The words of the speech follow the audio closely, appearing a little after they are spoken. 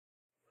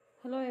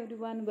Hello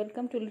everyone,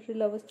 welcome to Little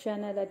Lovers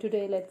channel.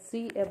 Today let's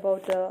see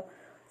about a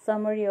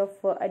summary of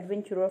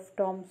Adventure of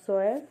Tom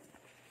Sawyer,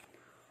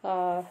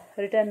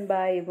 written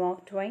by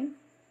Mark Twain.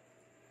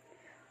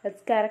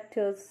 Its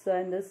characters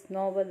in this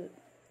novel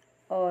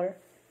are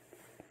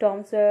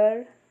Tom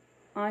Sawyer,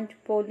 Aunt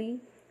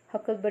Polly,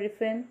 Huckleberry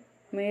Finn,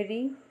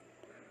 Mary,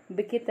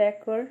 Vicky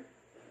Thacker,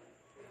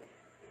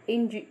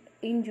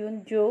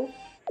 Injun Joe,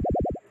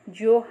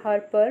 Joe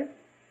Harper.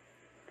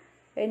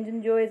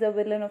 Injun Joe is a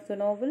villain of the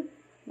novel,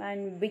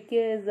 and Vicky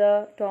is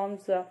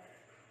Tom's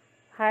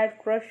had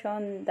crush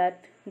on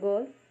that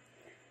girl,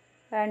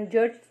 and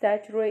Judge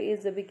Thatcher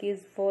is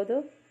Vicky's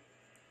father.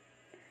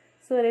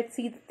 So let's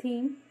see the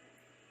theme.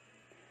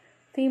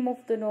 Theme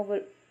of the novel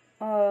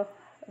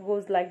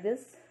goes like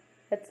this: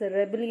 it's a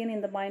rebellion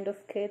in the mind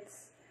of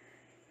kids,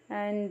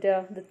 and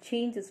the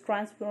change is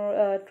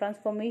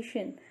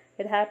transformation.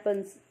 It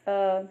happens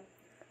on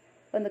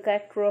the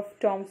character of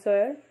Tom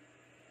Sawyer.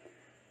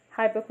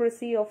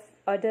 Hypocrisy of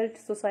adult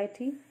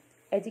society.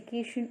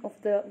 Education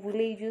of the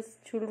village's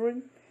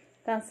children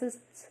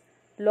consists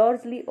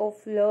largely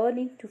of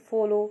learning to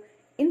follow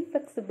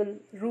inflexible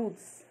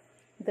rules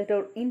that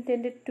are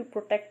intended to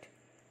protect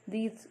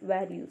these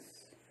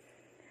values.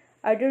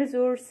 Adults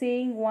are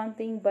saying one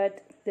thing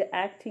but they're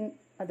acting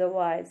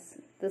otherwise.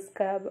 This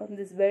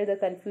is where the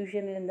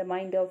confusion in the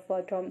mind of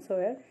Tom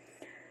Sawyer.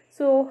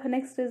 So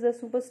next is a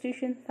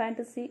superstition,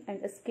 fantasy,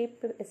 and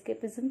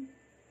escapism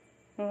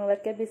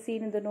that can be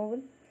seen in the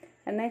novel.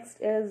 And next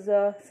is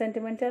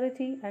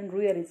sentimentality and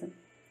realism.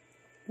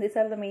 These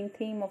are the main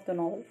theme of the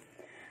novel.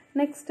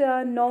 Next,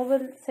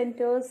 novel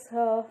centers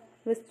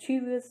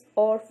mischievous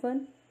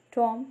orphan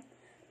Tom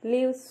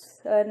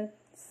lives in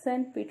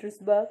St.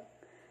 Petersburg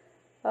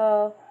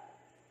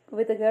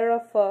with the care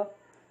of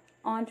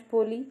Aunt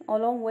Polly,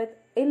 along with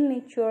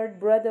ill-natured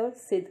brother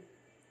Sid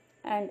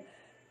and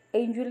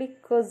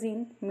angelic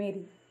cousin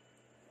Mary.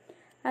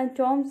 And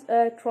Tom's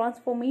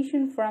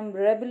transformation from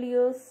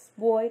rebellious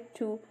boy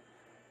to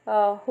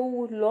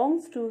who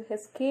longs to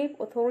escape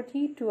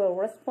authority to a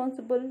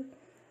responsible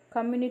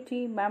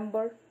community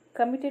member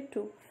committed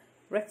to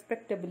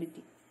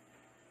respectability.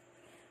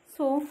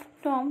 So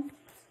Tom's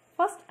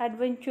first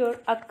adventure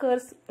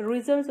occurs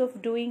results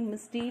of doing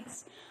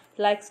misdeeds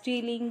like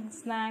stealing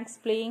snacks,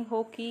 playing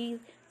hockey,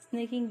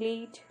 sneaking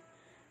late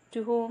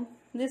to home.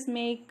 This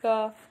make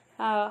Aunt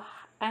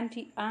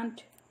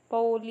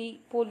Polly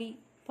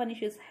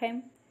punishes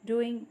him,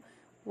 doing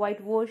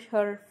whitewash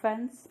her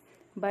fence,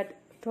 but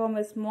Tom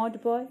is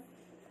smart boy.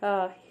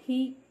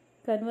 He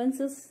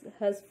convinces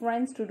his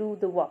friends to do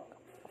the work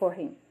for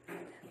him.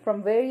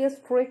 From various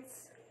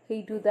tricks,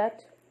 he do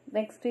that.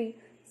 Next day,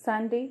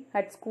 Sunday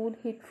at school,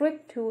 he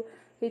tricked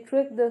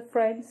the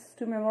friends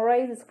to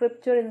memorize the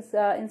scripture in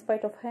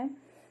spite of him,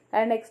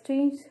 and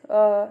in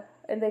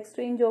the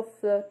exchange of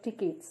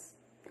tickets.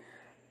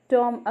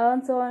 Tom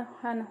earns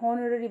an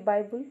honorary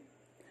Bible.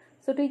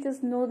 So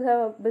teachers know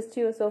the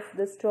mischievous of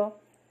this Tom,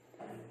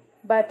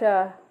 but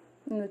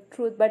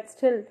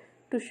still,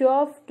 to show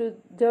off to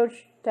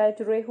Judge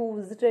Thatcher,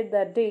 who visited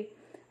that day,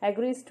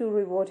 agrees to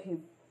reward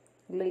him.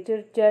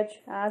 Later,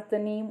 Judge asks the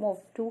name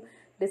of two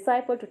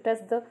disciples to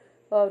test the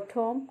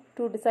Tom,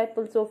 two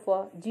disciples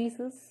of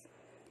Jesus,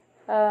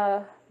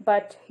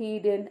 but he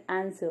didn't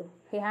answer.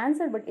 He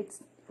answered, but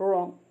it's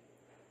wrong.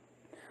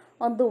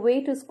 On the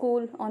way to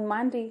school on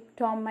Monday,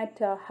 Tom met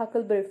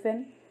Huckleberry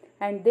Finn,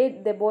 and they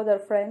both are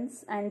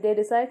friends, and they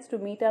decide to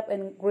meet up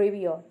in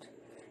graveyard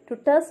to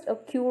test a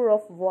cure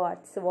of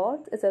warts.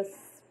 Warts is a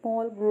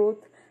small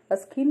growth, a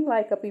skin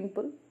like a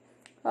pimple,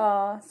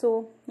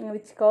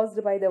 which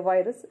caused by the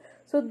virus.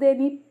 So they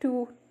need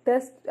to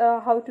test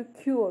how to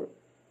cure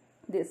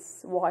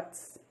this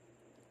warts.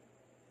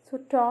 So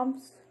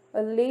Tom's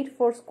late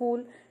for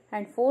school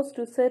and forced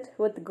to sit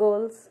with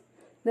girls.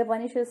 They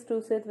punishes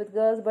to sit with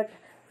girls, but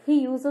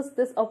he uses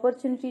this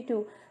opportunity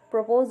to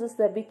proposes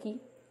the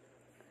Vicky,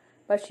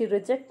 but she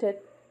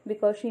rejected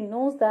because she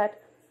knows that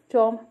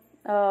Tom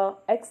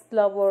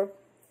ex-lover,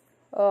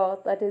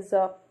 that is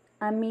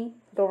Amy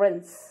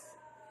Lawrence.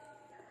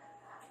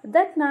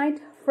 That night,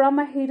 from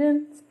a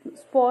hidden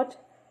spot,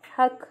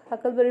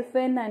 Huckleberry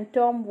Finn and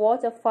Tom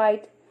watch a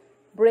fight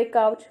break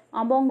out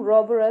among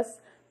robbers,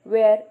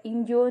 where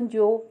Injun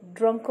Joe,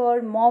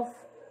 drunkard Moff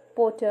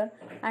Potter,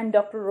 and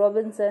Dr.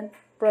 Robinson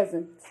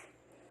present.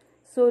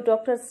 So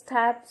Doctor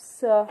stabbed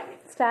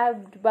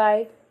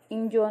by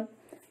Injun,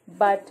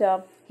 but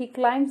he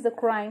climbs the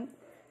crime.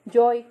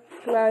 Joy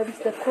climbs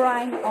the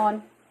crime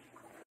on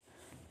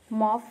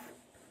Moff.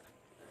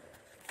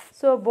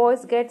 So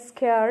boys get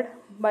scared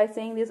by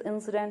seeing this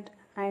incident,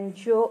 and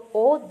Joe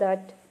owed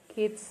that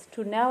kids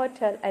to never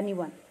tell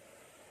anyone.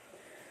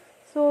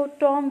 So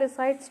Tom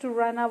decides to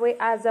run away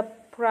as a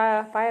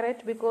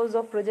pirate because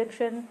of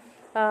rejection.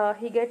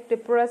 He gets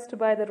depressed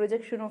by the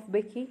rejection of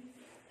Becky.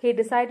 He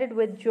decided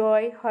with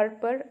Joy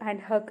Harper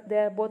and Huck. They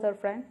are both are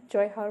friends.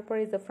 Joy Harper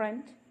is a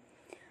friend,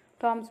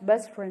 Tom's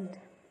best friend.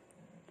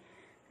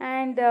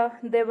 And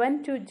they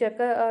went to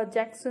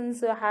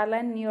Jackson's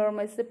Highland near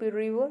Mississippi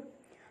River.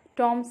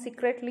 Tom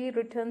secretly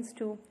returns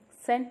to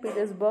St.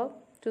 Petersburg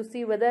to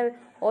see whether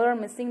all are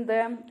missing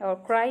them or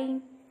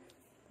crying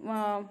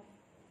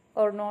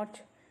or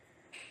not.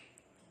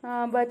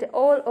 But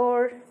all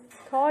are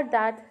thought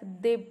that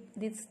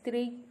these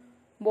three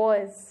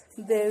boys,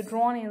 they're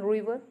drawn in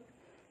river.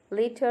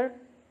 Later,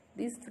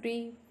 these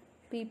three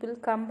people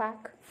come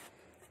back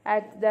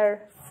at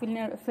their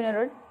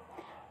funeral,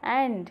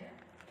 and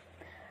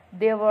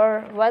they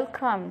were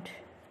welcomed.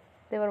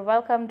 They were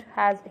welcomed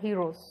as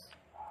heroes.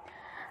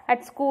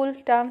 At school,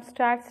 Tom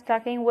starts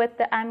talking with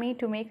Amy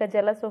to make her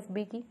jealous of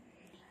Becky,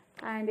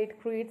 and it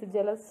creates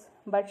jealous.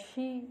 But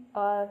she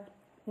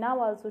now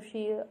also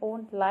she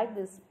won't like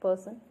this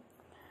person,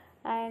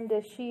 and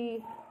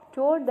she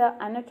tore the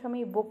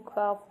anatomy book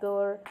of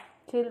their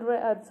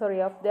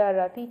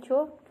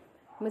teacher,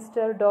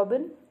 Mr.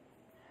 Dobbin,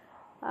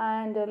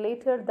 and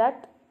later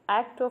that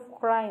act of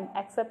crime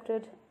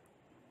accepted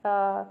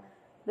by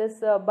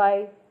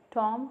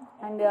Tom,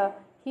 and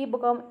he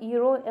became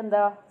hero in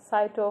the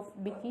sight of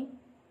Becky.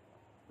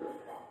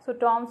 So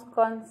Tom's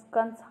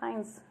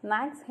conscience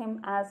nags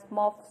him as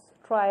Muff's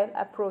trial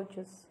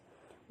approaches.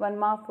 When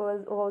Muff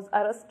was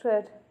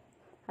arrested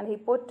and he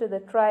put to the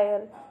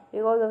trial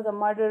because of the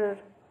murder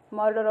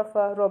of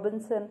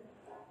Robinson,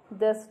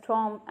 this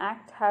Tom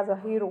acts as a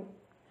hero.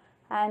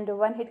 And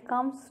when it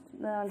comes,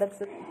 that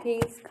the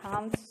case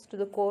comes to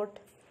the court,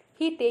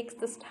 he takes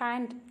the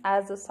stand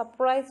as a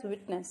surprise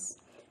witness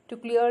to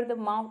clear the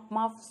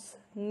Muff's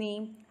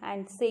name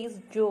and says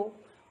Joe,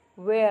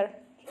 where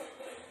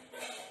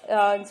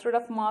instead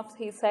of Muff,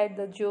 he said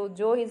that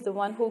Joe is the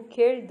one who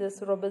killed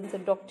this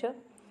Robinson doctor.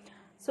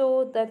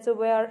 So that's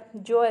where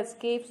Joe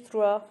escapes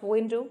through a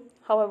window.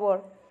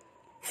 However,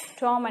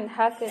 Tom and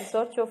Huck, in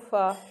search of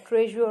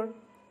treasure,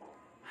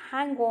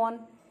 hang on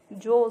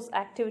Joe's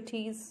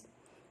activities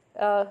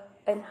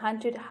in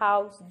haunted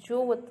house.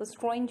 Joe with the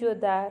stranger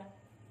there.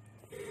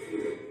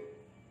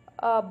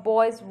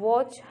 Boys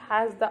watch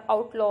as the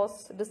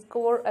outlaws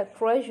discover a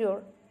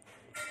treasure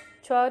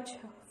church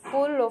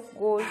full of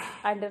gold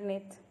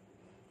underneath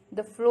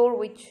the floor,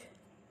 which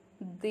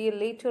they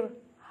later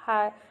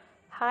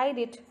hide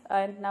it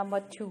in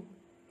number 2.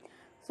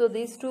 So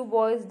these two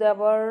boys, they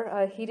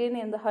were hidden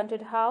in the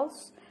haunted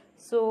house.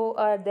 So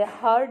they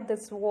heard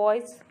this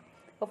voice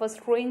of a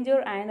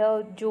stranger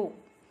and Joe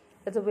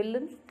as a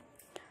villain.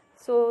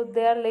 So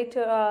they are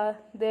later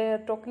they are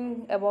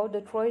talking about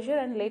the treasure,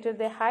 and later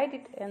they hide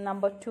it in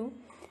number 2.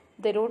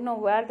 They don't know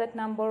where that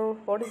number,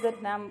 what is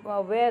that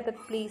number, where that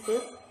place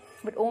is,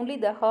 but only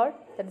they heard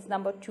that is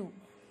number 2.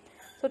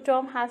 So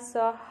Tom has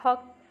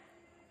Huck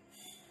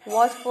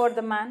watch for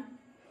the man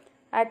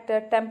at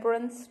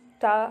Temperance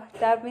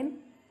Tavern.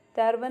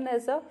 Tavern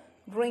is a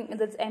drink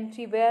that's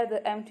empty, where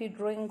the empty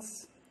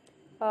drinks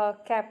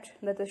kept.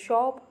 That's a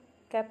shop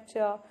kept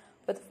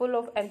with full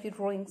of empty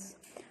drinks.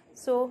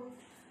 So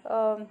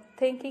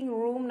thinking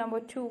room number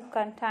 2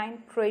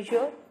 contained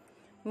treasure.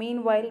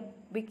 Meanwhile,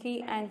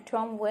 Becky and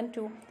Tom went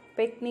to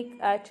picnic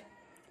at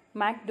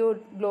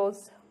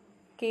McDonald's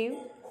cave.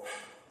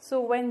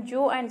 So when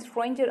Joe and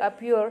stranger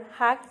appear,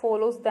 Huck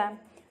follows them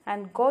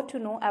and got to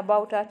know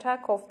about the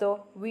attack of the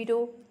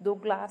widow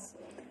Douglas.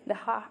 The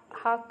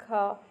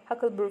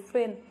Huckleberry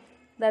Finn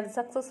that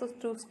successes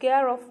to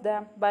scare off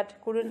them but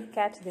couldn't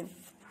catch them.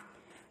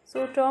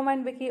 So Tom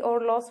and Becky are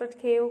lost at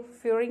cave,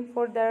 fearing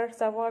for their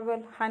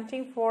survival,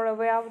 hunting for a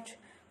way out.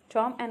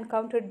 Tom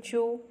encountered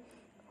Joe,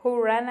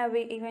 who ran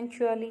away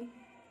eventually.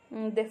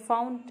 They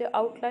found the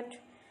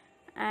outlet,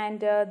 and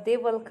they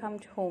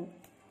welcomed home.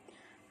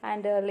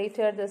 And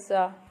later this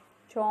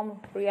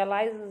Tom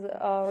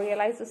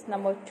realizes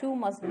number 2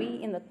 must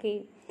be in the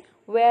cave,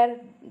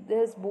 where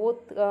there's both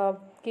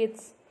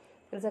kids,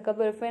 there's a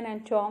Huckleberry Finn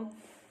and Tom.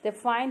 They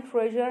find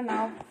treasure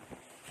now,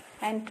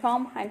 and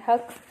Tom and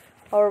Huck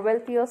are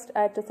wealthiest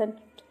at St.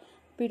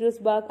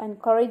 Petersburg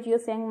and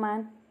courageous young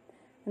man.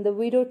 And the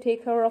widow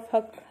take care of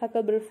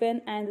Huckleberry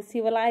Finn and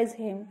civilize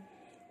him,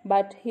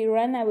 but he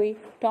ran away.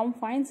 Tom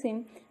finds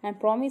him and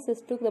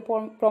took the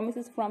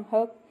promises from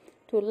Huck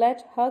to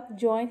let Huck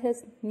join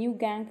his new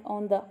gang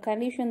on the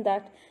condition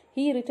that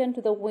he return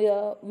to the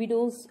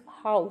widow's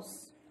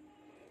house.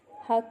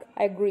 Huck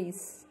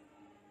agrees.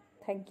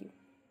 Thank you.